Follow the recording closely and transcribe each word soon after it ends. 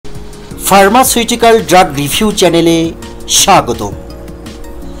Pharmaceutical drug review চ্যানেলে স্বাগত।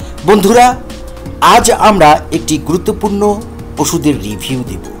 বন্ধুরা, আজ আমরা একটি গুরুত্বপূর্ণ ওষুধের রিভিউ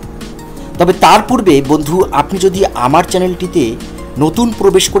দেব। তবে তার পূর্বে বন্ধু, আপনি যদি আমার চ্যানেলটিতে নতুন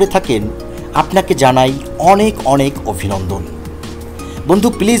প্রবেশ করে থাকেন, আপনাকে জানাই অনেক অনেক অভিনন্দন। বন্ধু,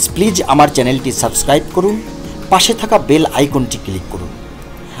 প্লিজ আমার চ্যানেলটি সাবস্ক্রাইব করুন, পাশে থাকা বেল আইকনটি ক্লিক করুন।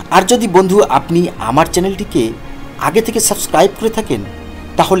 আর যদি বন্ধু আপনি আমার চ্যানেলটিকে আগে থেকে সাবস্ক্রাইব করে থাকেন,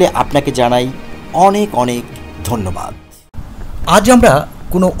 তাহলে আপনাকে জানাই অনেক অনেক ধন্যবাদ। আজ আমরা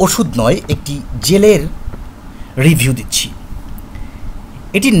কোনো ওষুধ নয়, একটি জেলের রিভিউ দিচ্ছি।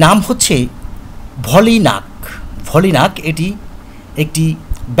 এটির নাম হচ্ছে ভলিনাক। এটি একটি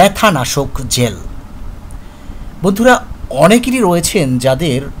ব্যথানাশক জেল। বন্ধুরা, অনেকেরই রয়েছেন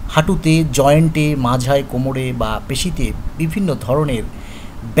যাদের হাঁটুতে, জয়েন্টে, মাঝায়, কোমরে বা পেশিতে বিভিন্ন ধরনের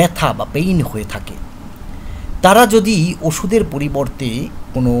ব্যথা বা পেইন হয়ে থাকে। তারা যদি ওষুধের পরিবর্তে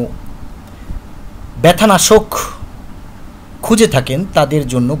কোনো ব্যথানাশক খুঁজে থাকেন, তাদের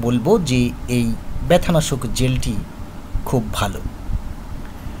জন্য বলবো যে এই ব্যথানাশক জেলটি খুব ভালো।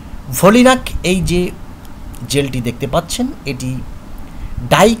 ভলিনাক, এই যে জেলটি দেখতে পাচ্ছেন, এটি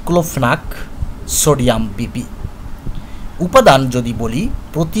ডাইক্লোফেনাক সোডিয়াম বিপি। উপাদান যদি বলি,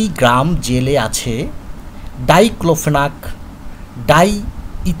 প্রতি গ্রাম জেলে আছে ডাইক্লোফেনাক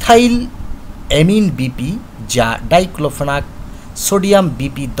ডাইইথাইল অ্যামিন বিপি, যা ডাইক্লোফেনাক সোডিয়াম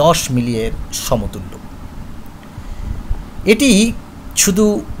বিপি 10 মিলির সমতুল্য। এটি শুধু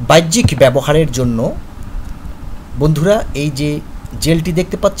বাহ্যিক ব্যবহারের জন্য। বন্ধুরা, এই যে জেলটি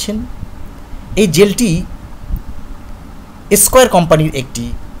দেখতে পাচ্ছেন, এই জেলটি স্কয়ার কোম্পানির একটি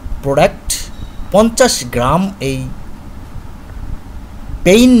প্রোডাক্ট। 50 গ্রাম এই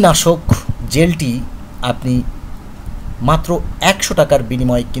পেইন নাশক জেলটি আপনি মাত্র 100 টাকার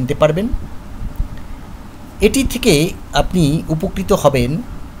বিনিময়ে কিনতে পারবেন। এটি থেকে আপনি উপকৃত হবেন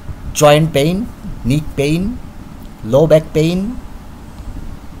জয়েন্ট পেইন, নিক পেইন, লো ব্যাক পেইন,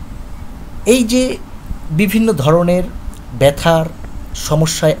 এই যে বিভিন্ন ধরনের ব্যথার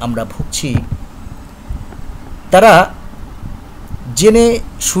সমস্যায় আমরা ভুগছি, তারা জেনে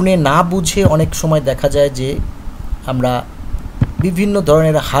শুনে না বুঝে অনেক সময় দেখা যায় যে আমরা বিভিন্ন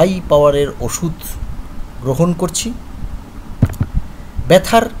ধরনের হাই পাওয়ারের ওষুধ গ্রহণ করছি।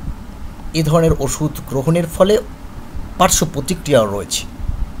 ব্যথার এ ধরনের ওষুধ গ্রহণের ফলে পার্শ্ব প্রতিক্রিয়াও রয়েছে।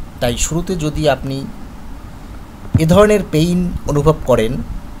 তাই শুরুতে যদি আপনি এ ধরনের পেইন অনুভব করেন,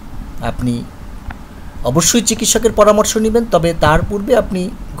 আপনি অবশ্যই চিকিৎসকের পরামর্শ নেবেন। তবে তার পূর্বে আপনি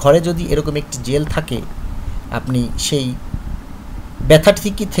ঘরে যদি এরকম একটি জেল থাকে, আপনি সেই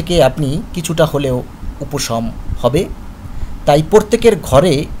ব্যথাটি থেকে আপনি কিছুটা হলেও উপশম হবে। তাই প্রত্যেকের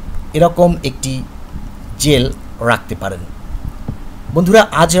ঘরে এরকম একটি জেল রাখতে পারেন। বন্ধুরা,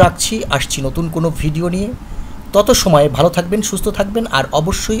 আজ রাখছি, আসছি নতুন কোনো ভিডিও নিয়ে। তত সময়ে ভালো থাকবেন, সুস্থ থাকবেন, আর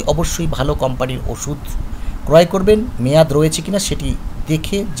অবশ্যই ভালো কোম্পানির ওষুধ ক্রয় করবেন। মেয়াদ রয়েছে কিনা সেটি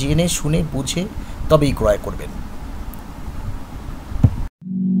দেখে, জেনে শুনে বুঝে তবেই ক্রয় করবেন।